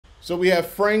So we have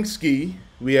Frank Ski,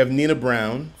 we have Nina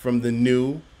Brown from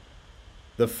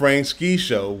The Frank Ski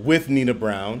Show with Nina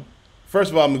Brown.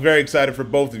 First of all, I'm very excited for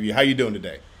both of you. How you doing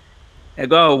today? Hey,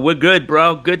 go. We're good,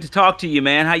 bro. Good to talk to you,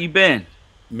 man. How you been?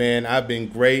 Man, I've been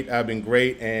great. I've been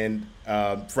great. And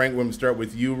Frank, we're gonna start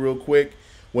with you real quick.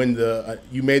 When the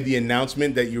you made the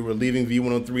announcement that you were leaving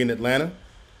V103 in Atlanta,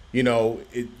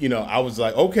 I was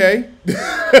like, okay.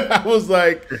 I was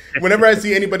like, whenever I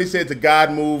see anybody say it's a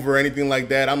God move or anything like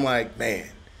that, I'm like, man,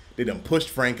 they done pushed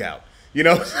Frank out. You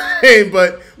know what I'm saying?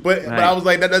 But I Right. was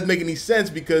like, that doesn't make any sense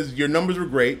because your numbers were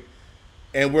great,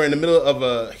 and we're in the middle of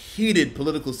a heated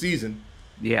political season.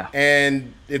 Yeah.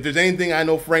 And if there's anything I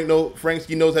know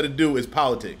Franksky knows how to do is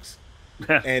politics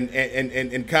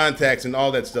and contacts and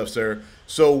all that stuff, sir.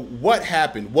 So what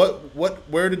happened?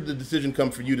 Where did the decision come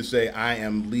for you to say I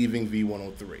am leaving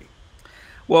V103?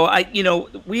 Well,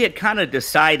 we had kind of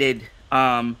decided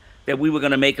that we were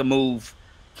going to make a move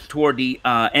toward the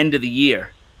end of the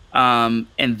year, and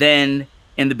then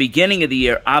in the beginning of the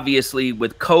year, obviously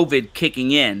with COVID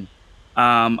kicking in,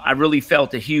 I really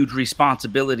felt a huge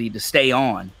responsibility to stay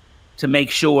on, to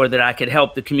make sure that I could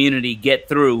help the community get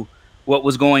through what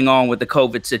was going on with the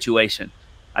COVID situation.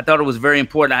 I thought it was very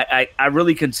important. I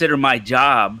really consider my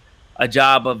job a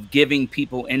job of giving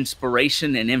people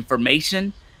inspiration and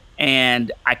information,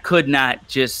 and I could not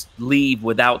just leave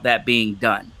without that being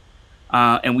done.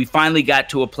 And we finally got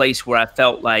to a place where I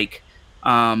felt like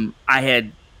I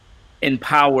had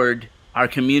empowered our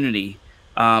community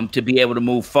to be able to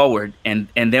move forward. And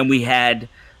then we had,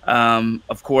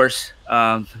 of course,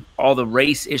 all the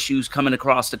race issues coming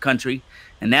across the country,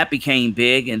 and that became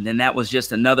big. And then that was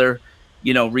just another,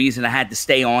 reason I had to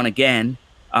stay on again,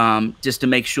 just to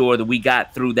make sure that we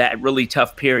got through that really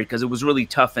tough period, because it was really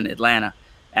tough in Atlanta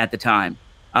at the time.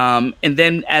 And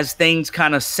then as things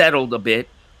kind of settled a bit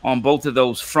on both of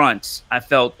those fronts, I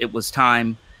felt it was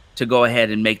time to go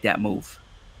ahead and make that move.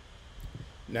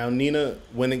 Now, Nina,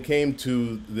 when it came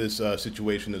to this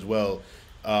situation as well,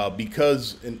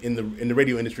 because in the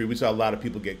radio industry, we saw a lot of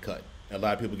people get cut. A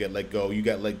lot of people get let go. You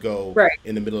got let go Right.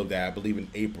 in the middle of that, I believe, in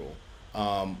April.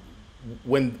 Um,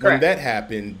 when Correct. that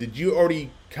happened, did you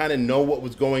already kind of know what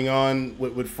was going on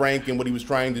with Frank and what he was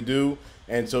trying to do?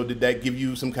 And so, did that give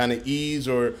you some kind of ease,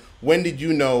 or when did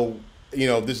you know,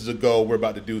 this is a go, we're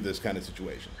about to do this kind of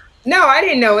situation? No, I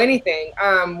didn't know anything.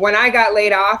 When I got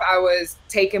laid off, I was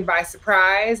taken by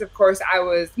surprise. Of course,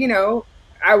 the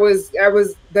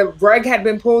rug had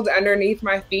been pulled underneath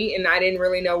my feet, and I didn't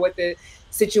really know what the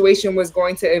situation was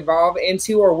going to evolve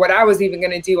into, or what I was even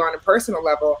going to do on a personal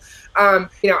level. I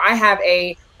have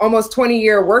a almost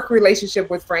 20-year work relationship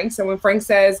with Frank. So when Frank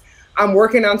says I'm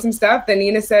working on some stuff, then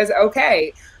Nina says,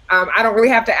 okay. I don't really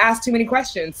have to ask too many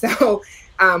questions. So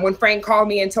when Frank called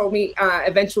me and told me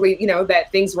eventually,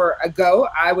 that things were a go,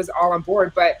 I was all on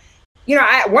board. But,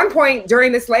 at one point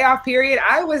during this layoff period,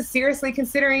 I was seriously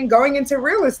considering going into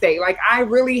real estate. Like, I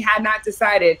really had not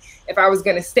decided if I was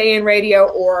going to stay in radio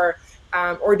or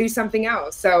do something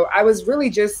else. So I was really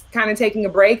just kind of taking a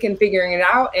break and figuring it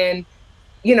out, and,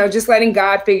 just letting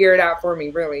God figure it out for me,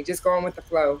 really, just going with the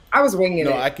flow. I was winging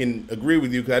No, it. I can agree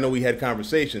with you because I know we had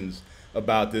conversations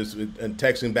about this and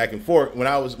texting back and forth. When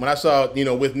I saw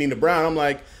with Nina Brown, I'm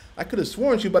like, I could have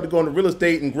sworn she about to go into real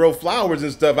estate and grow flowers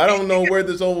and stuff. I don't know where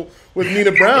this whole with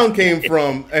Nina Brown came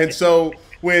from. And so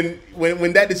when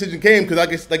that decision came, because I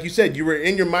guess like you said, you were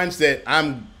in your mindset,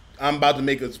 I'm about to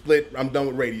make a split. I'm done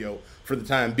with radio for the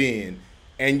time being.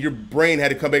 And your brain had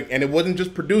to come back, and it wasn't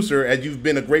just producer, as you've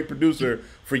been a great producer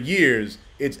for years.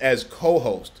 It's as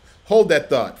co-host. Hold that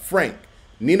thought, Frank.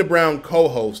 Nina Brown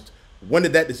co-host. When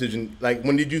did that decision? Like,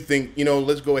 when did you think,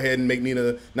 let's go ahead and make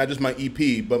Nina not just my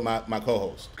EP, but my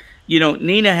co-host?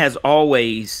 Nina has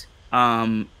always,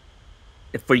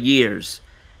 for years,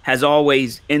 has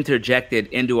always interjected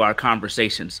into our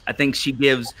conversations. I think she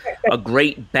gives a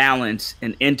great balance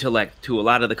and intellect to a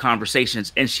lot of the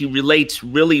conversations, and she relates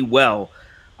really well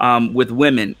with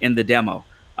women in the demo.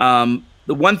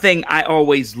 The one thing I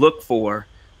always look for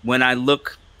when I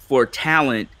look for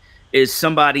talent is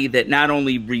somebody that not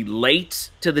only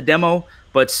relates to the demo,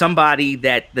 but somebody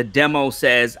that the demo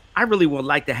says, I really would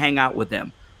like to hang out with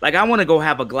them. Like, I want to go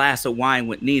have a glass of wine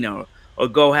with Nina, or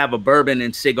go have a bourbon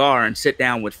and cigar and sit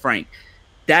down with Frank.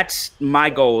 That's my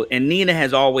goal. And Nina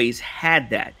has always had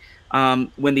that.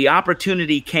 When the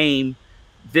opportunity came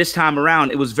this time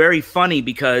around, it was very funny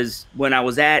because when I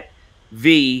was at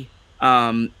V,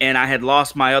 and I had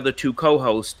lost my other two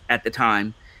co-hosts at the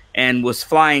time and was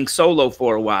flying solo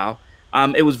for a while,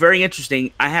 it was very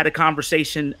interesting. I had a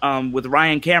conversation with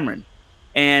Ryan Cameron,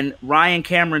 and Ryan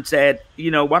Cameron said,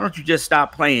 why don't you just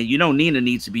stop playing? Nina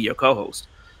needs to be your co-host.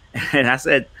 And I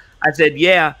said, I said,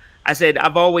 yeah. I said,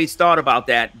 I've always thought about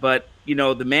that, but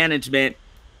the management,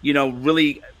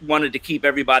 really wanted to keep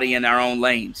everybody in our own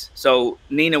lanes. So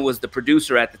Nina was the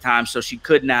producer at the time, so she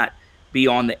could not be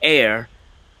on the air.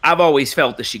 I've always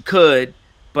felt that she could,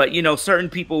 but certain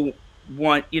people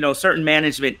want, certain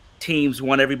management teams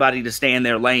want everybody to stay in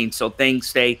their lane so things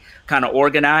stay kind of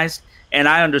organized. And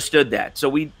I understood that. So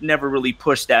we never really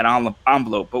pushed that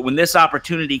envelope. But when this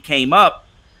opportunity came up,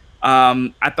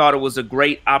 I thought it was a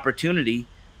great opportunity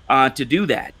to do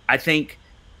that. I think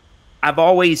I've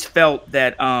always felt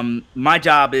that my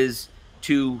job is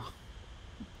to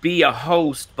be a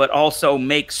host, but also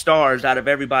make stars out of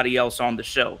everybody else on the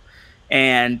show.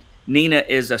 And Nina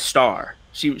is a star.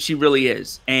 She really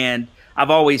is. And I've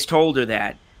always told her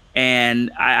that.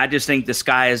 And I just think the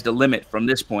sky is the limit from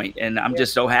this point. And I'm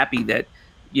just so happy that,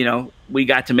 we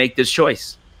got to make this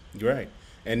choice. Right.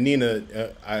 And Nina,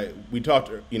 we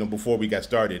talked, before we got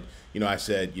started, I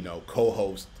said,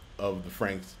 co-host of the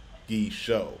Frank Ski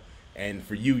show. And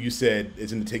for you, you said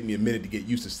it's going to take me a minute to get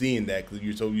used to seeing that because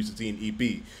you're so used to seeing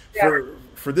EP. Yeah.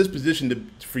 For this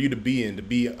position for you to be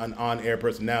an on-air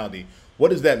personality,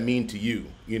 what does that mean to you?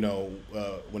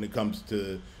 When it comes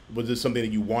to, was this something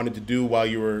that you wanted to do while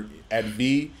you were at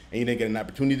V and you didn't get an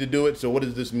opportunity to do it? So what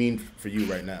does this mean for you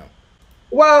right now?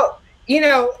 Well, in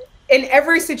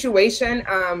every situation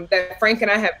that Frank and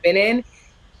I have been in,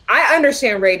 I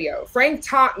understand radio. Frank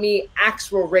taught me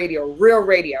actual radio, real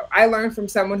radio. I learned from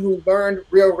someone who learned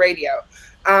real radio.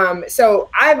 So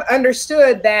I've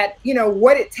understood that,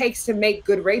 what it takes to make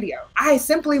good radio. I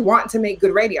simply want to make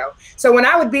good radio. So when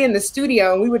I would be in the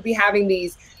studio and we would be having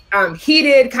these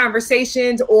heated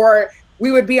conversations, or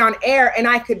we would be on air and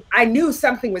I knew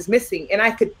something was missing and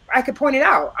I could point it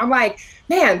out. I'm like,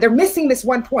 man, they're missing this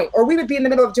one point. Or we would be in the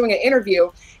middle of doing an interview,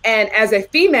 and as a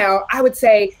female, I would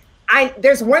say,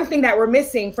 there's one thing that we're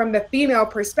missing from the female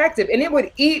perspective, and it would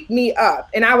eat me up.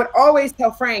 And I would always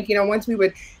tell Frank, once we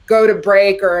would go to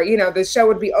break or, the show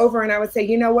would be over, and I would say,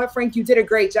 you know what, Frank, you did a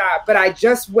great job, but I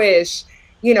just wish,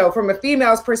 from a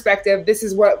female's perspective, this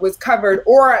is what was covered.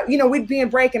 Or, we'd be in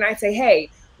break and I'd say, hey,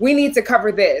 we need to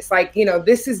cover this. Like,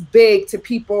 this is big to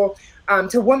people,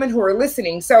 to women who are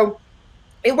listening. So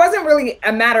it wasn't really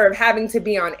a matter of having to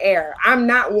be on air. I'm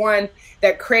not one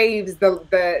that craves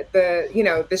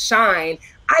the shine.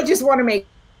 I just want to make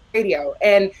radio.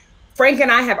 And Frank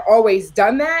and I have always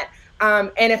done that.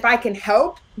 And if I can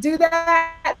help do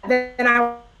that, then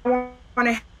I want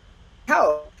to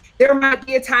help. There might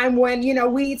be a time when,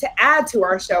 we need to add to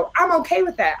our show. I'm okay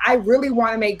with that. I really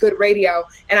want to make good radio,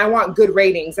 and I want good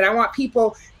ratings, and I want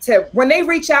people to, when they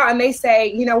reach out and they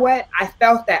say, you know what, I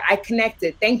felt that, I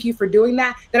connected, thank you for doing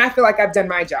that, then I feel like I've done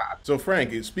my job. So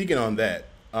Frank, speaking on that,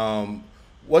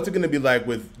 what's it going to be like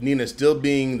with Nina still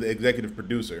being the executive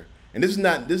producer? And this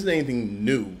is anything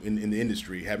new in the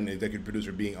industry, having an executive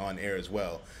producer being on air as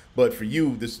well. But for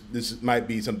you, this might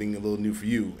be something a little new for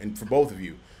you, and for both of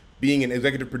you, being an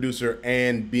executive producer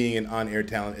and being an on-air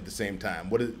talent at the same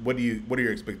time. What are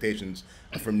your expectations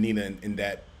from Nina in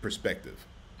that perspective?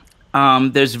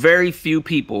 There's very few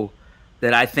people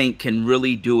that I think can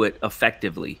really do it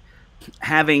effectively.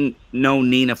 Having known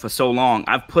Nina for so long,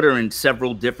 I've put her in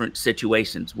several different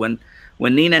situations. When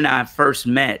Nina and I first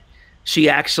met, she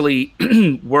actually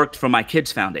worked for my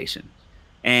kids' foundation,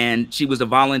 and she was a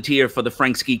volunteer for the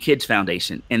Frank Ski Kids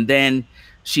Foundation. And then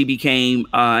she became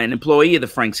an employee of the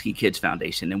Frank Ski Kids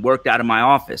Foundation and worked out of my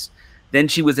office. Then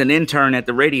she was an intern at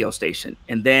the radio station.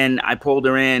 And then I pulled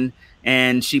her in,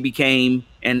 and she became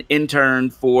an intern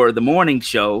for the morning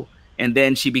show. And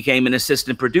then she became an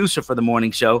assistant producer for the morning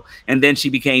show. And then she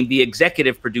became the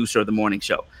executive producer of the morning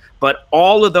show. But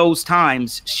all of those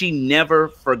times, she never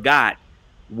forgot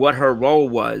what her role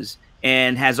was,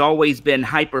 and has always been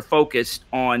hyper focused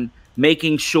on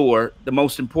making sure, the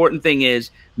most important thing is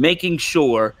making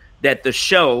sure that the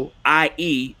show,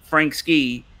 i.e. Frank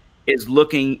Ski, is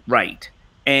looking right.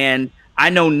 And I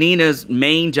know Nina's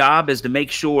main job is to make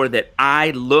sure that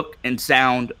I look and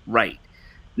sound right.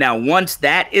 Now, once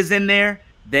that is in there,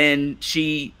 then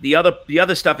the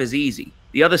other stuff is easy.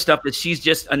 The other stuff is she's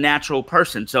just a natural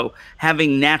person. So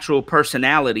having natural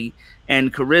personality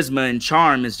and charisma and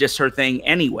charm is just her thing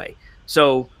anyway.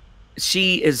 So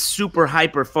she is super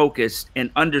hyper focused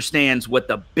and understands what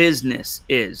the business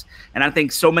is. And I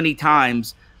think so many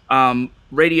times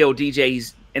radio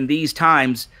DJs in these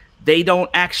times, they don't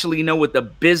actually know what the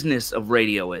business of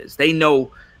radio is. They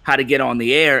know how to get on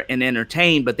the air and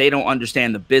entertain, but they don't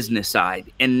understand the business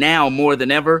side. And now more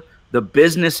than ever, the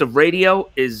business of radio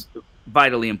is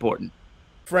vitally important.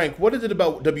 Frank, what is it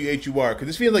about WHUR? Because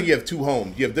this feels like you have two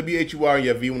homes. You have WHUR and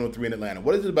you have V103 in Atlanta.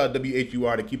 What is it about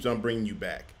WHUR that keeps on bringing you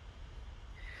back?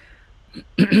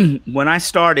 when I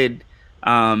started,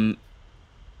 um,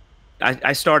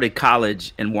 I started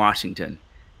college in Washington,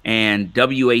 and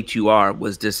WHUR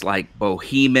was this like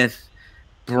behemoth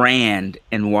brand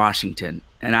in Washington.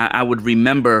 And I would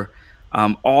remember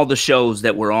all the shows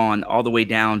that were on, all the way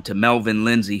down to Melvin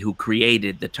Lindsay, who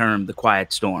created the term "the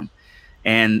quiet storm."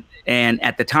 And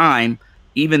at the time,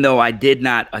 even though I did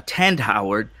not attend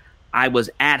Howard, I was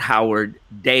at Howard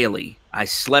daily. I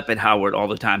slept at Howard all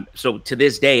the time. So to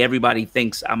this day, everybody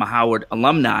thinks I'm a Howard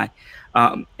alumni.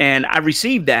 And I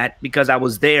received that because I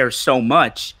was there so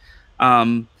much.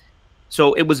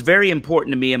 So it was very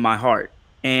important to me in my heart.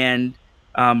 And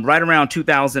right around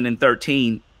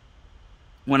 2013,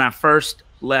 when I first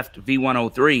left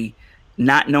V103,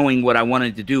 not knowing what I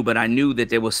wanted to do, but I knew that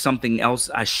there was something else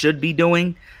I should be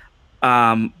doing,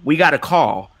 we got a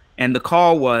call. And the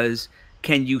call was,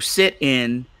 can you sit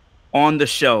in on the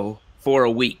show for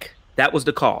a week? That was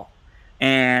the call.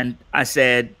 And I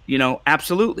said,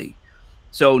 absolutely.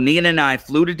 So Nian and I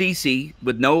flew to DC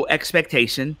with no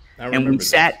expectation, and we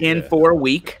sat in for a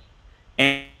week.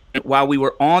 And while we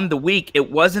were on the week,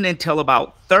 it wasn't until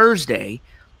about Thursday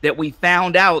that we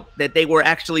found out that they were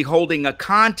actually holding a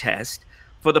contest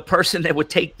for the person that would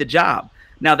take the job.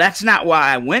 Now, that's not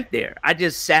why I went there. I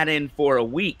just sat in for a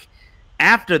week.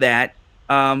 After that,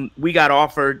 we got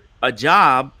offered a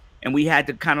job, and we had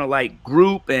to kind of like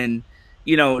group and,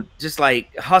 just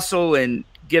like hustle and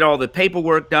get all the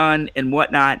paperwork done and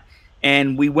whatnot.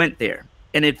 And we went there,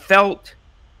 and it felt,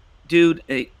 dude,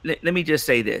 let me just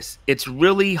say this. It's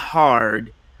really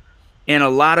hard in a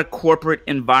lot of corporate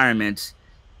environments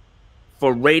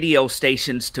for radio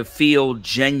stations to feel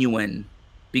genuine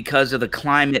because of the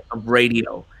climate of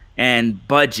radio and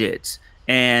budgets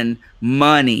and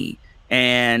money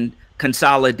and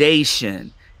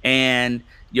consolidation, and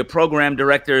your program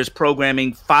director is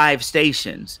programming 5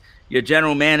 stations. Your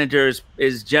general manager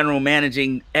is general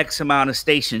managing X amount of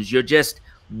stations. You're just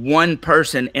one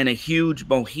person in a huge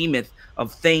behemoth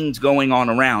of things going on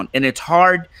around. And it's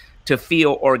hard to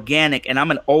feel organic. And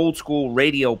I'm an old school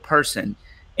radio person.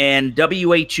 And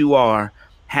WHUR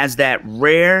has that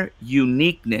rare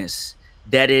uniqueness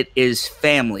that it is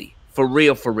family, for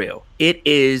real, for real. It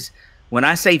is, when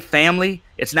I say family,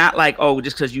 it's not like, oh,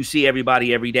 just because you see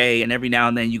everybody every day and every now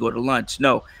and then you go to lunch.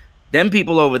 No, them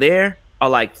people over there are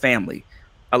like family.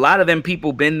 A lot of them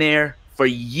people been there for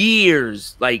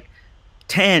years, like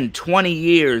 10, 20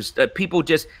 years. People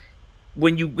just,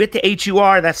 when you get to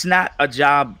HUR, that's not a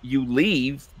job you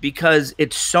leave because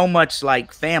it's so much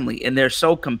like family and they're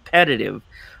so competitive.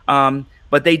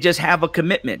 But they just have a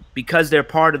commitment because they're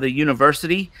part of the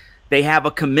university. They have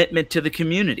a commitment to the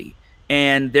community,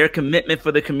 and their commitment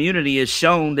for the community is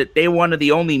shown that they're one of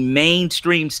the only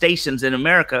mainstream stations in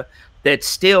America that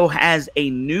still has a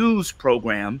news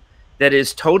program that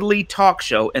is totally talk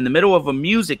show in the middle of a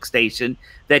music station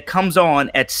that comes on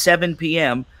at 7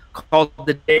 p.m. called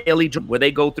The Daily Drum, where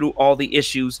they go through all the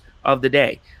issues of the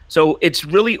day. So it's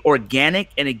really organic,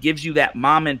 and it gives you that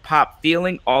mom and pop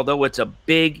feeling, although it's a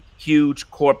big, huge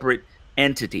corporate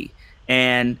entity.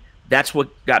 And that's what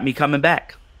got me coming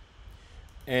back.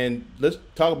 And let's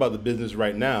talk about the business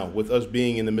right now. With us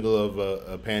being in the middle of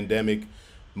a pandemic,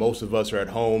 most of us are at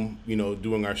home,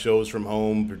 doing our shows from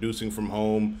home, producing from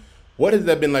home. What has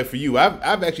that been like for you?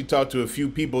 I've actually talked to a few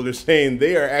people. They're saying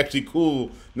they are actually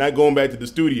cool not going back to the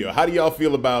studio. How do y'all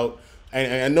feel about,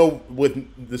 and I know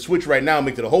with the switch right now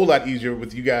makes it a whole lot easier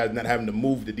with you guys not having to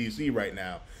move to DC right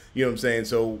now. You know what I'm saying?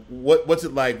 So what's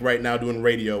it like right now doing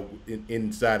radio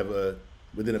inside of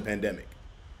within a pandemic?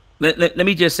 Let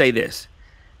me just say this.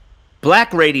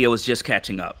 Black radio is just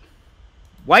catching up.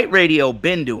 White radio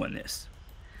been doing this.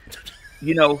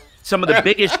 Some of the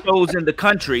biggest shows in the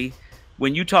country,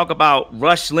 when you talk about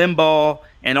Rush Limbaugh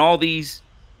and all these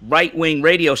right-wing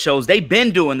radio shows, they've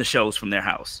been doing the shows from their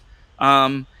house.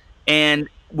 And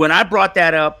when I brought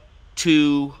that up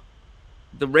to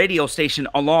the radio station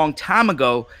a long time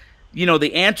ago,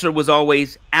 the answer was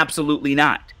always absolutely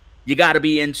not. You got to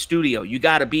be in studio. You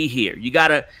got to be here. You got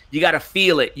to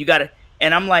feel it.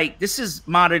 And I'm like, this is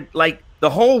modern. Like, the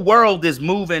whole world is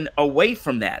moving away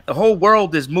from that. The whole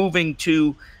world is moving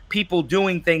to people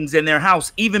doing things in their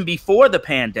house, even before the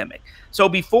pandemic. So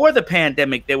before the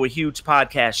pandemic, there were huge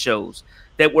podcast shows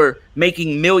that were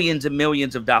making millions and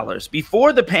millions of dollars.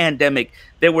 Before the pandemic,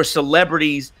 there were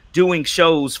celebrities doing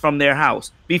shows from their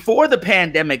house. Before the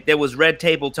pandemic, there was Red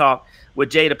Table Talk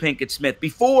with Jada Pinkett Smith.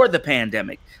 Before the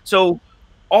pandemic. So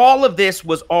all of this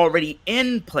was already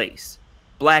in place.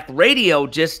 Black radio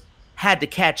just had to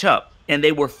catch up, and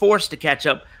they were forced to catch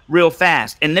up real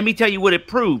fast. And let me tell you what it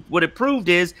proved. What it proved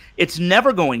is it's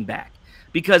never going back,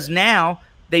 because now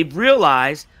they've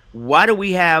realized why do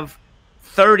we have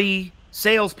 30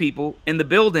 salespeople in the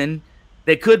building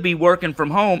that could be working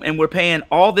from home, and we're paying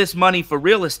all this money for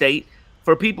real estate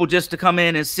for people just to come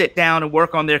in and sit down and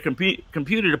work on their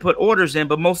computer to put orders in,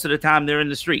 but most of the time they're in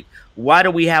the street? Why do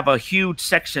we have a huge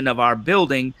section of our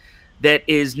building that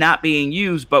is not being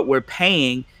used, but we're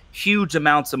paying huge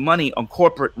amounts of money on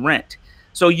corporate rent?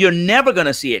 So you're never going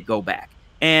to see it go back.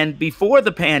 And before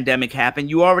the pandemic happened,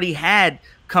 you already had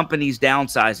companies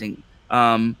downsizing,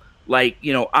 like,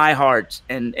 you know, iHeart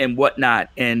and whatnot,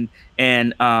 and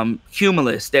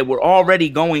Cumulus, that were already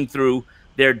going through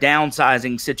their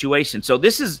downsizing situation. So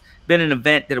this has been an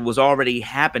event that was already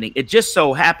happening. It just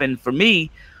so happened for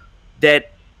me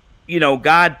that, you know,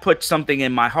 God put something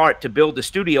in my heart to build a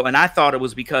studio, and I thought it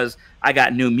was because I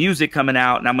got new music coming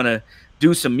out and I'm going to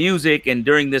do some music. And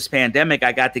during this pandemic,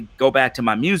 I got to go back to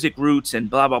my music roots and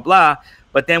blah, blah, blah.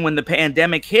 But then when the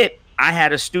pandemic hit, I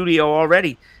had a studio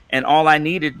already, and all I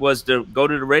needed was to go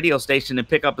to the radio station and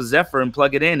pick up a Zephyr and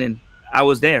plug it in, and I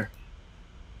was there.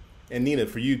 And Nina,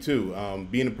 for you too,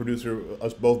 being a producer,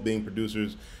 us both being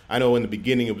producers, I know in the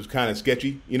beginning it was kind of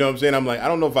sketchy. You know what I'm saying? I'm like, I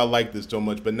don't know if I like this so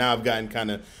much, but now I've gotten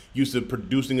kind of used to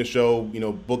producing a show, you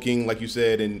know, booking, like you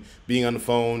said, and being on the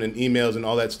phone and emails and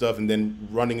all that stuff, and then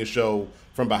running a show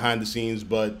from behind the scenes,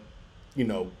 but, you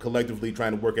know, collectively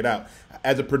trying to work it out.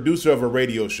 As a producer of a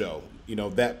radio show, you know,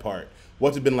 that part,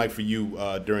 what's it been like for you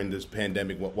during this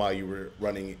pandemic while you were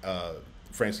running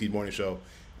Francine's Morning Show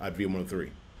at V103?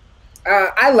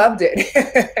 I loved it.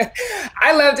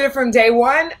 I loved it from day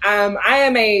one. I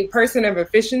am a person of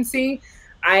efficiency.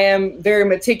 I am very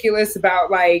meticulous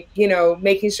about, like, you know,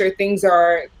 making sure things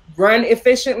are run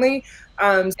efficiently.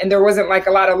 And there wasn't like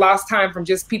a lot of lost time from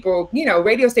just people, you know,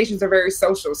 radio stations are very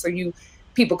social. So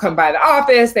people come by the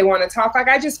office, they want to talk. Like,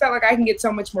 I just felt like I can get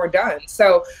so much more done.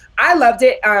 So I loved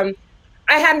it.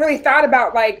 I hadn't really thought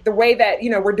about, like, the way that, you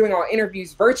know, we're doing all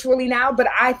interviews virtually now, but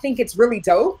I think it's really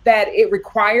dope that it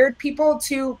required people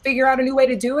to figure out a new way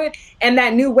to do it. And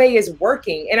that new way is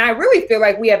working. And I really feel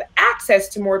like we have access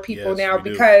to more people now,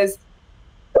 because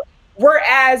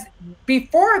whereas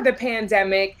before the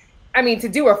pandemic, I mean, to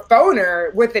do a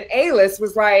phoner with an A-list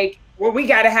was like, well, we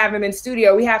got to have him in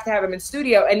studio. We have to have him in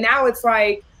studio. And now it's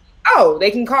like, oh, they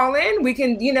can call in. We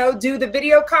can, you know, do the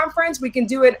video conference. We can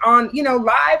do it on, you know,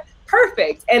 live.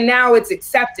 Perfect. And now it's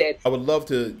accepted. I would love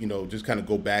to, you know, just kind of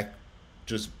go back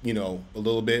just, you know, a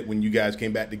little bit when you guys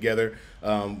came back together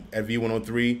at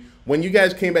V103. When you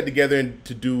guys came back together and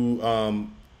to do,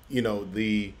 you know,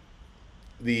 the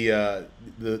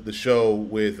show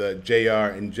with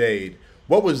JR and Jade,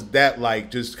 what was that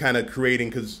like, just kind of creating,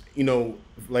 because, you know,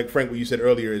 like Frank, what you said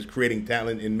earlier is creating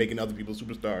talent and making other people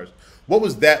superstars. What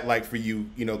was that like for you,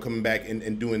 you know, coming back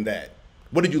and doing that?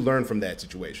 What did you learn from that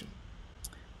situation?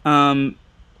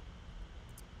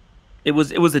 It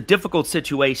was a difficult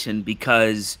situation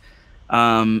because,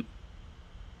 you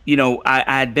know, I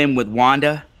had been with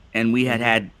Wanda, and we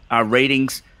had our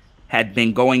ratings had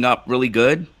been going up really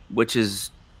good, which is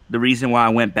the reason why I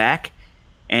went back.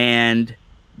 And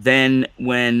then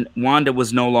when Wanda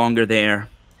was no longer there,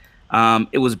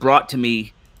 it was brought to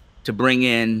me to bring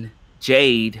in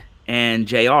Jade and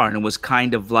JR, and it was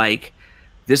kind of like,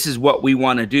 this is what we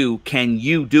want to do. Can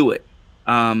you do it?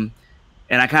 And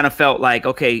I kind of felt like,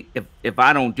 okay, if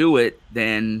I don't do it,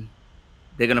 then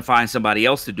they're going to find somebody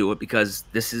else to do it, because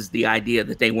this is the idea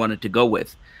that they wanted to go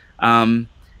with.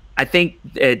 I think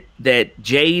that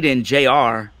Jade and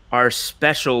JR are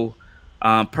special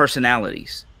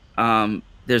personalities.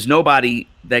 There's nobody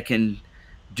that can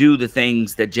do the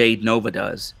things that Jade Nova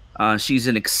does. She's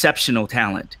an exceptional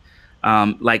talent,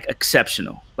 like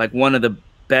exceptional, like one of the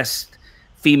best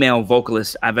female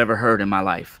vocalists I've ever heard in my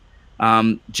life.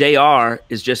 JR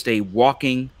is just a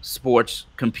walking sports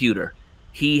computer.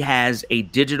 He has a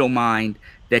digital mind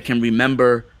that can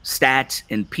remember stats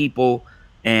and people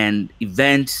and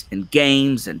events and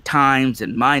games and times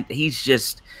and mind. He's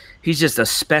just a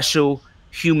special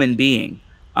human being.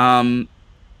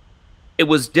 It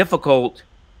was difficult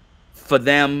for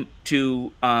them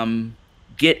to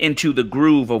get into the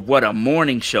groove of what a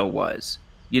morning show was.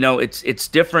 You know, it's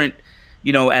different,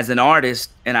 you know, as an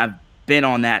artist, and I've been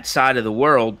on that side of the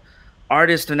world.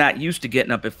 Artists are not used to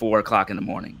getting up at 4 o'clock in the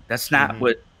morning. That's not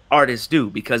what artists do,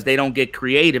 because they don't get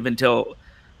creative until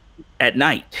at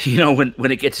night, you know,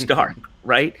 when it gets dark,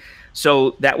 right?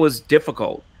 So that was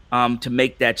difficult to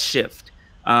make that shift.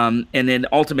 And then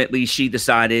ultimately she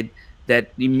decided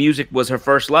that the music was her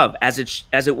first love, as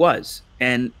it was.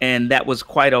 And that was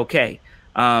quite okay.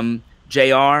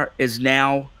 JR is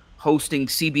now hosting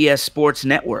CBS Sports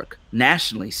Network,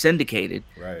 nationally syndicated,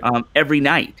 every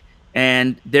night.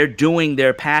 And they're doing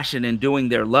their passion and doing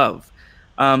their love.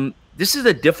 This is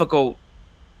a difficult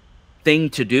thing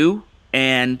to do,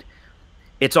 and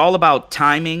it's all about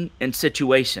timing and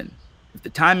situation. If the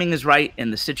timing is right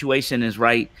and the situation is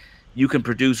right, you can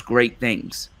produce great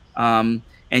things. And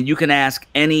you can ask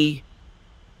any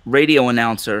radio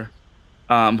announcer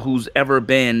who's ever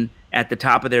been at the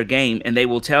top of their game, and they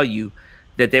will tell you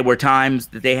that there were times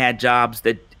that they had jobs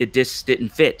that it just didn't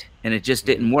fit and it just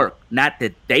didn't work. Not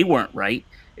that they weren't right.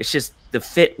 It's just the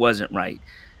fit wasn't right.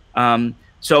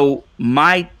 So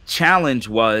my challenge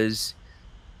was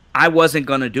I wasn't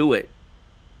going to do it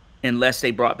unless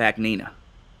they brought back Nina.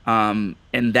 And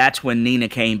that's when Nina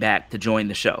came back to join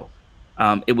the show.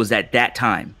 It was at that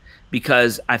time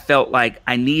because I felt like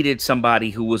I needed somebody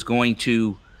who was going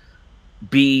to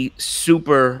be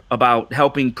super about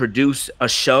helping produce a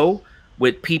show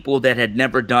with people that had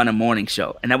never done a morning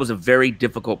show. And that was a very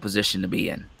difficult position to be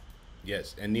in.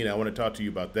 Yes. And Nina, I want to talk to you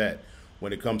about that.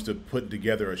 When it comes to putting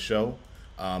together a show,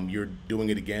 you're doing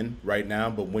it again right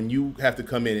now. But when you have to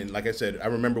come in, and like I said, I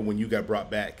remember when you got brought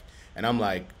back, and I'm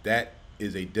like, that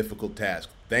is a difficult task.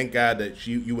 Thank God that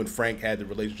you and Frank had the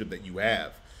relationship that you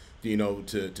have,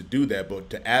 to do that. But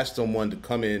to ask someone to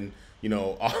come in,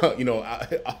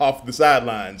 off the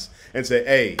sidelines and say,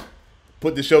 hey,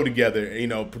 put the show together,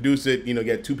 produce it,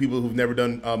 get two people who've never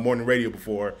done morning radio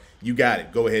before, you got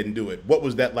it, go ahead and do it. What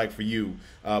was that like for you,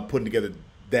 putting together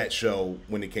that show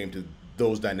when it came to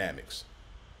those dynamics?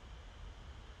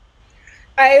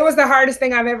 It was the hardest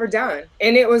thing I've ever done.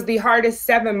 And it was the hardest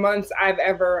 7 months I've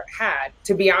ever had,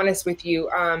 to be honest with you.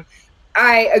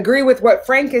 I agree with what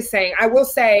Frank is saying. I will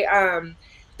say,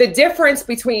 the difference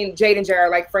between Jade and JR,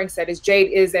 like Frank said, is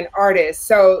Jade is an artist.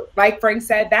 So like Frank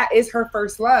said, that is her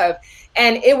first love.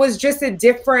 And it was just a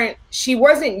different, she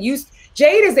wasn't used.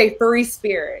 Jade is a free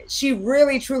spirit. She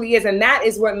really, truly is. And that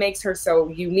is what makes her so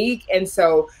unique and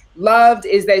so loved,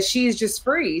 is that she's just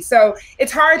free. So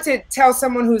it's hard to tell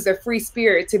someone who's a free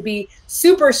spirit to be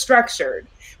super structured.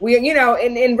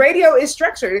 And radio is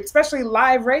structured, especially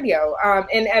live radio.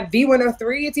 And at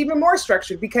V103, it's even more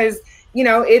structured because,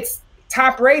 it's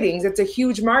top ratings. It's a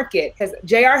huge market because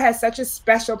JR has such a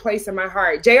special place in my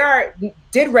heart. JR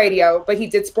did radio, but he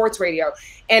did sports radio.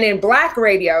 And in Black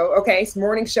radio, it's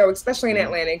morning show, especially in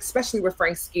Atlanta, especially with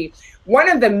Frank Ski, one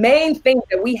of the main things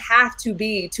that we have to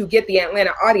be to get the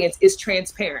Atlanta audience is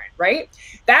transparent, right?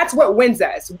 That's what wins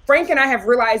us. Frank and I have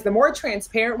realized the more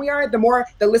transparent we are, the more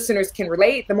the listeners can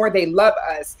relate, the more they love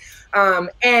us.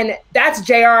 And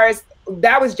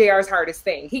that was JR's hardest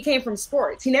thing. He came from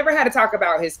sports. He never had to talk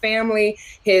about his family,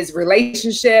 his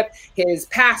relationship, his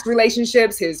past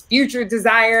relationships, his future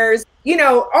desires,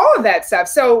 all of that stuff.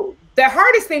 So the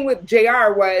hardest thing with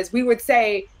JR was we would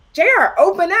say, JR,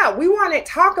 open up. We want to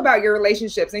talk about your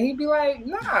relationships. And he'd be like,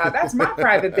 nah, that's my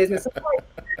private business.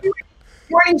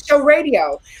 Morning show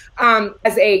radio.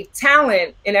 As a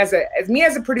talent and as me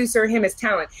as a producer, him as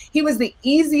talent, he was the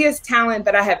easiest talent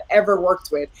that I have ever worked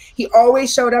with. He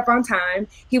always showed up on time.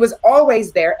 He was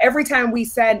always there. Every time we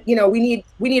said, we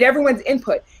need everyone's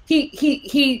input,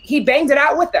 he banged it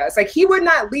out with us. Like, he would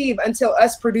not leave until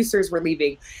us producers were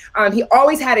leaving. He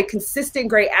always had a consistent,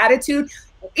 great attitude.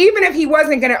 Even if he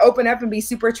wasn't going to open up and be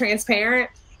super transparent,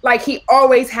 like, he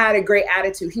always had a great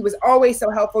attitude. He was always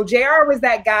so helpful. JR was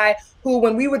that guy who,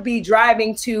 when we would be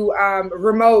driving to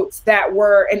remotes that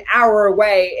were an hour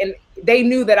away and they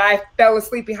knew that I fell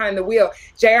asleep behind the wheel,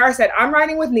 JR said, I'm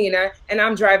riding with Nina and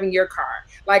I'm driving your car.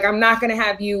 Like, I'm not going to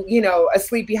have you,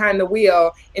 asleep behind the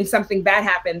wheel and something bad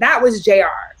happened. That was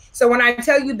JR. So when I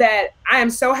tell you that I am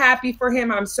so happy for him,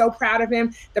 I'm so proud of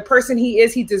him, the person he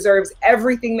is, he deserves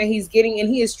everything that he's getting. And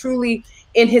he is truly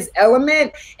in his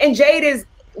element. And Jade is,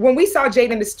 when we saw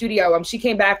Jade in the studio, she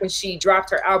came back when she dropped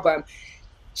her album.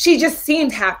 She just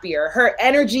seemed happier. Her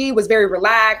energy was very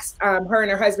relaxed. Her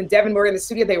and her husband, Devin, were in the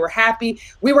studio. They were happy.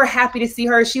 We were happy to see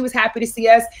her. She was happy to see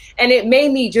us. And it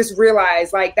made me just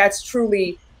realize, like, that's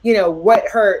truly, what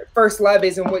her first love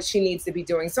is and what she needs to be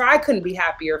doing. So I couldn't be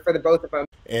happier for the both of them.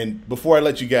 And before I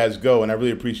let you guys go, and I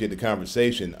really appreciate the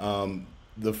conversation,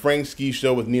 the Frank Ski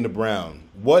Show with Nina Brown,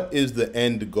 what is the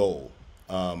end goal,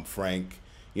 Frank?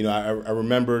 I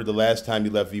remember the last time you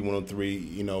left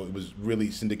V103, it was really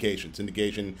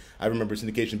syndication. I remember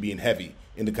syndication being heavy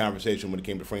in the conversation when it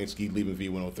came to Frank Ski leaving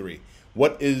V103.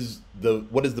 What is the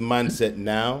mindset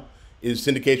now? Is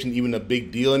syndication even a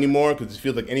big deal anymore? Because it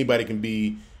feels like anybody can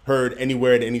be heard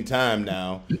anywhere at any time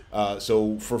now.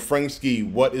 So for Frank Ski,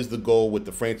 what is the goal with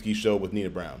the Frank Ski Show with Nina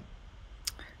Brown?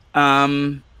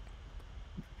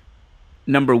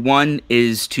 Number one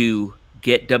is to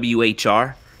get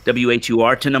WHUR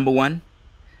to number one.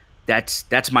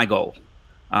 That's my goal.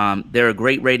 They're a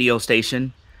great radio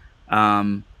station.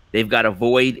 They've got a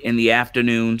void in the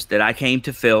afternoons that I came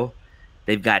to fill.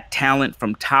 They've got talent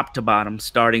from top to bottom,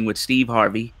 starting with Steve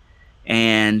Harvey,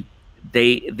 and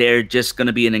they're just going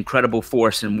to be an incredible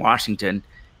force in Washington.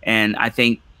 And I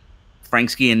think Frank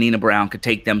Ski and Nina Brown could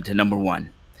take them to number one.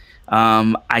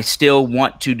 I still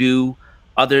want to do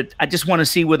other. I just want to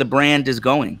see where the brand is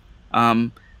going.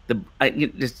 We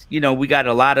got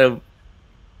a lot of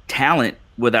talent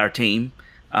with our team.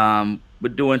 We're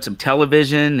doing some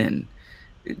television, and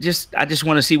I just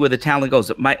want to see where the talent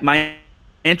goes. My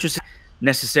interest isn't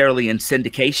necessarily in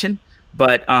syndication,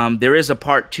 but there is a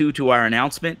part 2 to our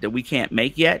announcement that we can't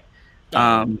make yet.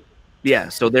 Yeah,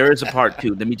 so there is a part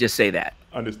 2. Let me just say that.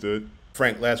 Understood.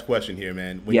 Frank, last question here,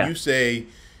 man. When you say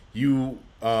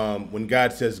when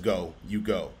God says go, you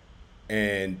go,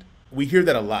 and we hear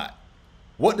that a lot.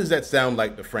 What does that sound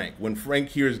like to Frank? When Frank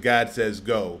hears God says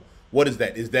go, what is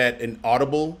that? Is that an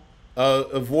audible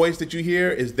a voice that you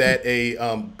hear? Is that a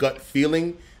gut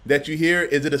feeling that you hear?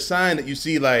 Is it a sign that you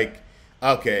see like,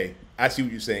 okay, I see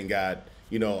what you're saying, God,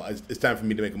 it's time for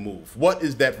me to make a move? What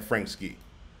is that for Frank Ski?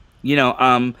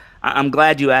 I'm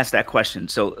glad you asked that question.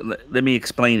 So let me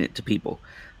explain it to people.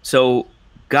 So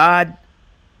God,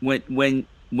 when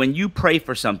you pray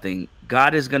for something,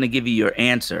 God is going to give you your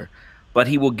answer, but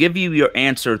he will give you your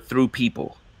answer through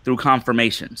people, through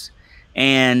confirmations.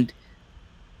 And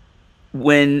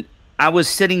when I was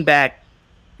sitting back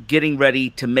getting ready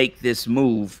to make this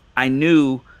move, I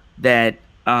knew that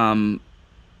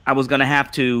I was going to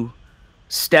have to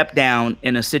step down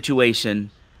in a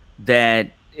situation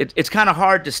that it's kind of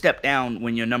hard to step down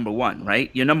when you're number one,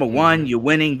 right? You're number one, you're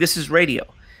winning. This is radio.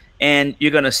 And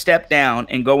you're going to step down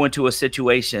and go into a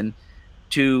situation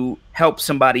to help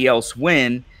somebody else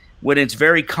win when it's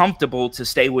very comfortable to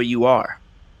stay where you are.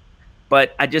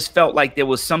 But I just felt like there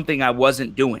was something I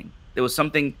wasn't doing. There was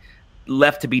something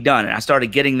left to be done. And I started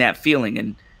getting that feeling.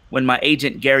 And when my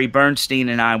agent, Gary Bernstein,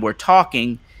 and I were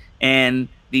talking, and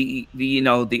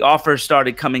the offers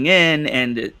started coming in,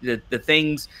 and the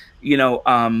things,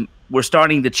 were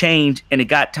starting to change, and it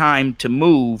got time to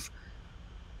move,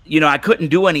 I couldn't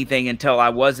do anything until I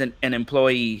wasn't an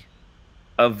employee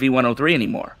of V103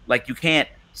 anymore. Like, you can't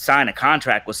sign a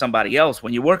contract with somebody else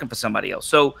when you're working for somebody else.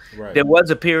 So There was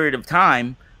a period of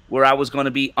time where I was going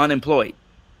to be unemployed.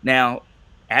 Now,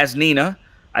 as Nina,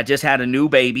 I just had a new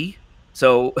baby.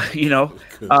 So, in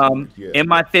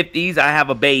my 50s, I have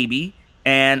a baby,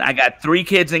 and I got 3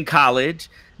 kids in college.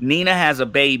 Nina has a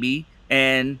baby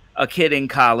and a kid in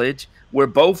college. We're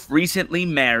both recently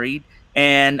married,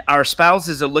 and our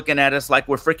spouses are looking at us like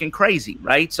we're freaking crazy,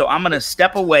 right? So I'm going to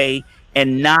step away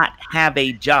and not have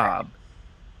a job,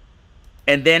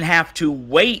 and then have to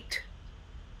wait,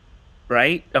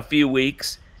 right, a few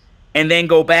weeks, and then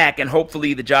go back, and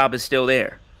hopefully the job is still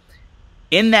there.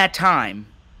 In that time,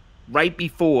 right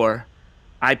before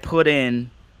I put in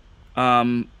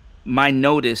my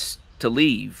notice to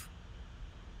leave,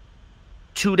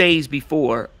 2 days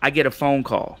before, I get a phone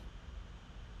call.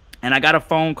 And I got a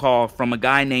phone call from a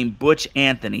guy named Butch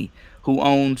Anthony, who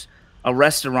owns a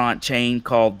restaurant chain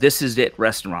called This Is It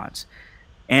Restaurants.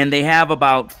 And they have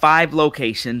about 5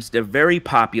 locations. They're very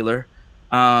popular.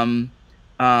 And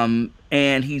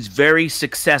he's very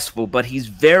successful, but he's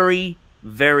very,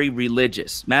 very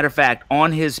religious. Matter of fact,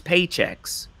 on his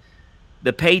paychecks,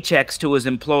 the paychecks to his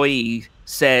employees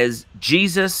says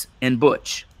Jesus and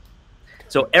Butch.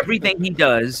 So everything he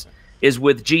does is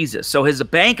with Jesus. So his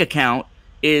bank account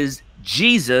is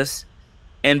Jesus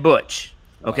and Butch.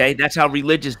 Okay, that's how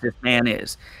religious this man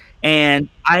is. And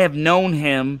I have known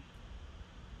him,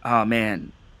 oh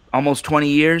man, almost 20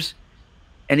 years,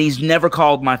 and he's never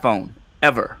called my phone,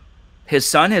 ever. His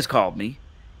son has called me.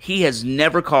 He has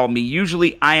never called me.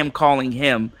 Usually I am calling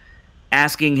him,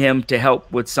 asking him to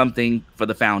help with something for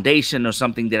the foundation or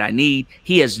something that I need.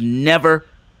 He has never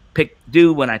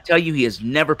when I tell you, he has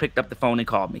never picked up the phone and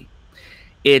called me.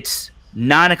 It's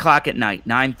 9 o'clock at night,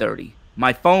 9:30.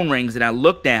 My phone rings, and I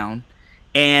look down,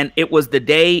 and it was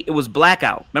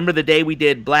blackout. Remember the day we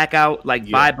did blackout, like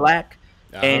buy black?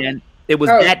 And it was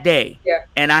that day. Yeah.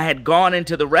 And I had gone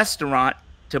into the restaurant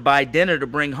to buy dinner to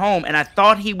bring home, and I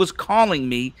thought he was calling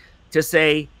me to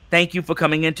say, thank you for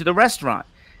coming into the restaurant.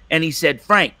 And he said,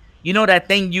 Frank, you know that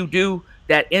thing you do,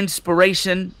 that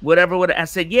inspiration, whatever. I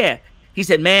said, yeah. He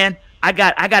said, man, I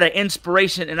got an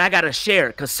inspiration, and I got to share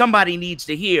it because somebody needs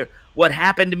to hear what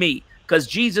happened to me, because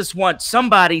Jesus wants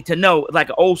somebody to know, like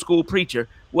an old school preacher,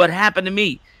 what happened to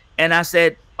me. And I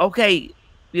said, okay,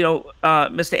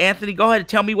 Mr. Anthony, go ahead and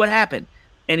tell me what happened.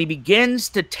 And he begins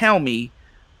to tell me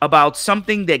about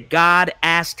something that God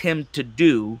asked him to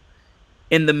do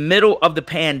in the middle of the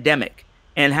pandemic.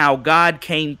 and how God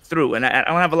came through. And I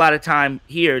don't have a lot of time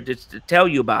here to tell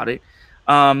you about it.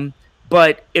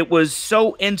 But it was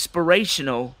so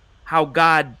inspirational how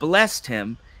God blessed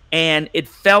him. And it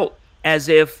felt as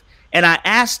if, and I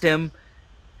asked him,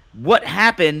 what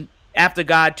happened after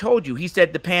God told you? He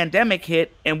said the pandemic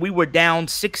hit and we were down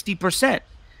 60%.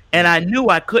 And I knew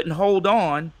I couldn't hold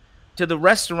on to the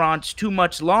restaurants too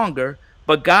much longer,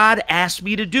 but God asked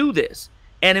me to do this.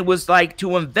 And it was like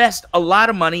to invest a lot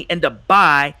of money and to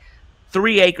buy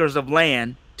 3 acres of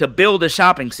land to build a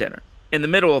shopping center in the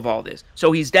middle of all this.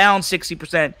 So he's down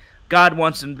 60%. God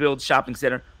wants him to build a shopping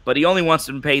center, but he only wants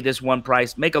him to pay this one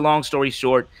price. Make a long story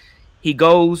short, he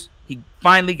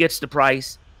finally gets the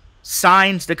price,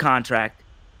 signs the contract,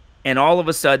 and all of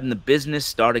a sudden the business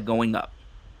started going up.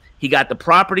 He got the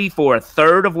property for a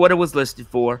third of what it was listed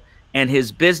for, and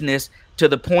his business to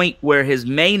the point where his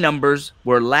May numbers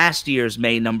were last year's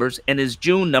May numbers and his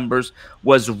June numbers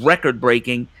was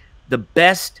record-breaking, the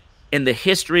best in the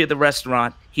history of the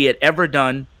restaurant he had ever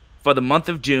done for the month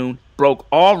of June, broke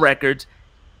all records,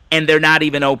 and they're not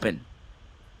even open.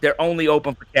 They're only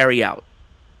open for carry out.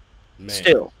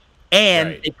 Still.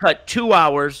 And they cut 2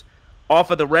 hours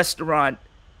off of the restaurant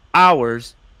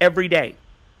hours every day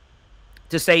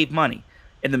to save money.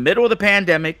 In the middle of the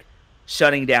pandemic,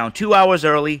 shutting down 2 hours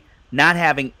early, not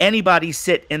having anybody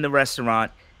sit in the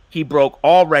restaurant, he broke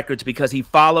all records because he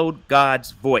followed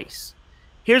God's voice.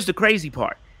 Here's the crazy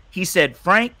part. He said,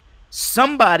 Frank,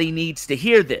 somebody needs to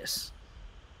hear this.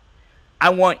 I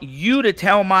want you to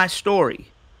tell my story.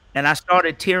 And I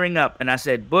started tearing up and I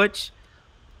said, Butch,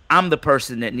 I'm the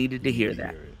person that needed to hear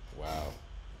that. Wow.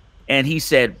 And he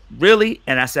said, really?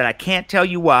 And I said, I can't tell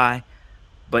you why,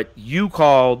 but you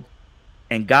called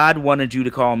and God wanted you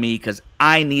to call me because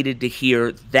I needed to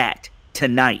hear that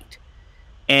tonight.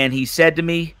 And he said to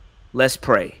me, let's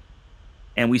pray.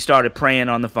 And we started praying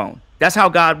on the phone. That's how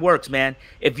God works, man.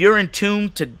 If you're in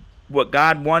tune to what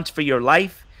God wants for your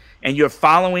life and you're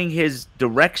following his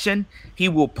direction, he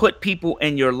will put people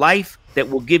in your life that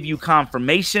will give you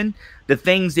confirmation, the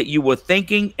things that you were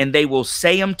thinking, and they will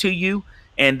say them to you,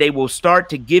 and they will start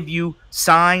to give you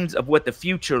signs of what the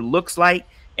future looks like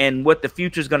and what the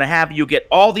future is going to have. You get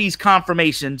all these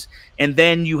confirmations, and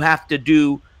then you have to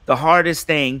do the hardest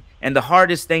thing, and the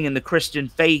hardest thing in the Christian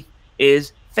faith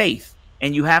is faith.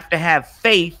 And you have to have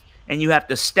faith, and you have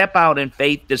to step out in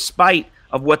faith despite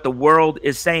of what the world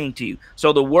is saying to you.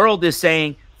 So the world is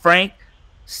saying, Frank,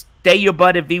 stay your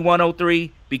butt at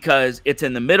V103 because it's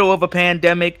in the middle of a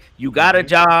pandemic. You got a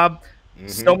job.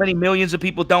 So many millions of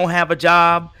people don't have a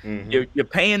job. You're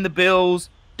paying the bills.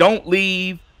 Don't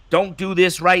leave. Don't do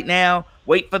this right now.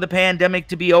 Wait for the pandemic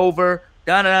to be over.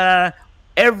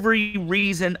 Every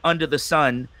reason under the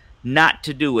sun not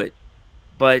to do it.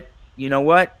 But you know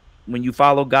what? When you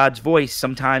follow God's voice,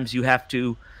 sometimes you have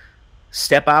to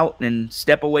step out and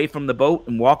step away from the boat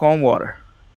and walk on water.